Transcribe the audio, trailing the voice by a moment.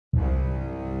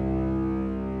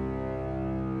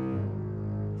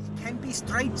can be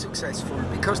straight successful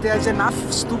because there is enough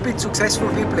stupid successful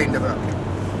people in the world.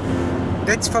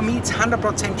 That's for me, it's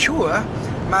 100% sure,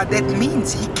 but that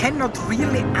means he cannot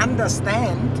really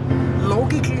understand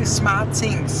logically smart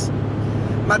things.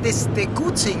 But the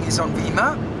good thing is on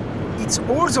Vemma, it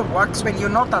also works when you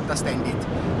not understand it.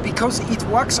 Because it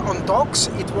works on dogs,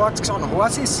 it works on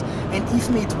horses, and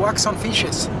even it works on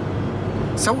fishes.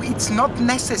 So it's not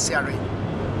necessary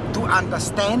to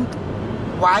understand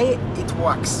why it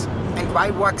works and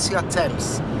why works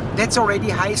yourselves. That's already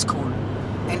high school,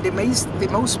 and the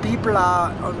most people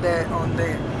are on the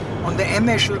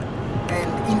emotional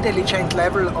and intelligent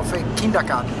level of a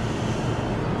kindergarten.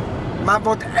 But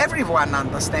what everyone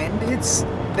understands is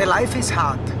the life is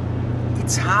hard.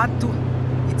 It's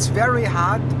very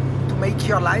hard to make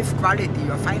your life quality,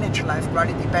 your financial life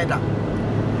quality better.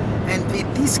 And with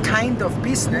this kind of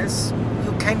business,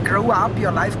 you can grow up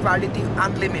your life quality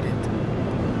unlimited.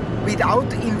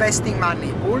 Without investing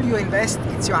money. All you invest,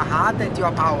 it's your heart and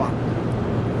your power.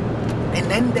 And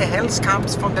then the health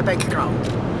comes from the background.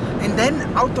 And then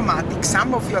automatic,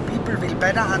 some of your people will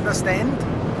better understand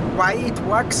why it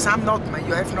works, some not.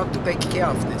 You have not to take care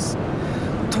of this.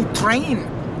 To train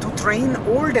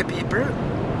all the people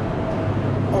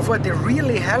over the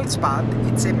really health part,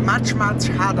 it's a much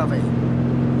harder way.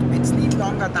 It needs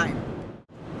longer time.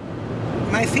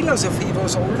 My philosophy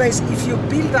was always, if you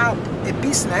build up a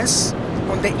business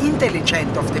on the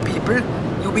intelligence of the people,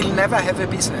 you will never have a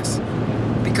business.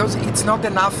 Because it's not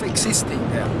enough existing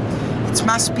there. It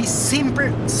must be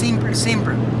simple.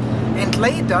 And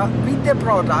later, with the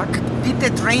product, with the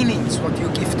trainings what you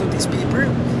give to these people,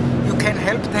 you can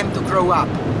help them to grow up.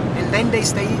 And then they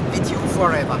stay with you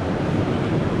forever.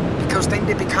 Because then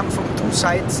they become from two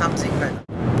sides something better.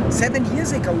 7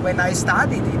 years ago when I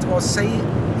started, it was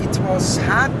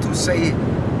hard to say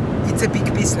it's a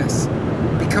big business.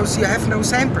 Because you have no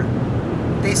sample.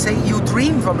 They say you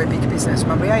dream from a big business,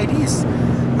 but where it is.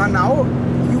 But now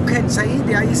you can say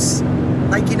there is,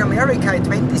 like in America, a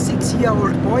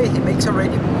 26-year-old boy, he makes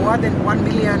already more than $1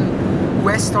 million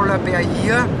US per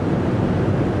year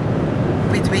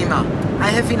with Vemma. I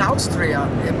have in Austria,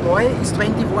 a boy is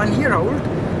 21-year-old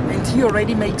and he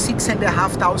already makes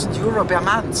 6,500 euro per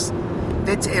month.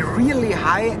 That's a really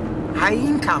high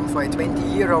income for a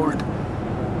 20-year-old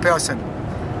person.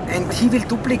 And he will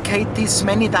duplicate this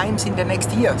many times in the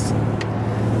next years.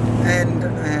 And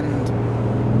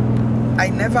I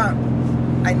never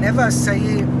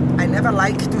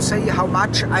like to say how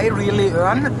much I really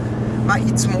earn, but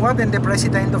it's more than the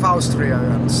President of Austria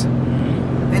earns.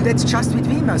 And that's just with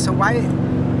Vemma, so why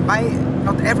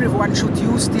not everyone should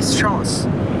use this chance?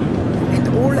 And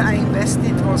all I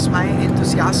invested was my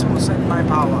enthusiasm and my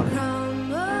power.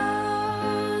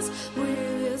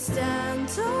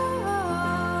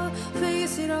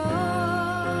 Face it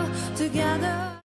all together.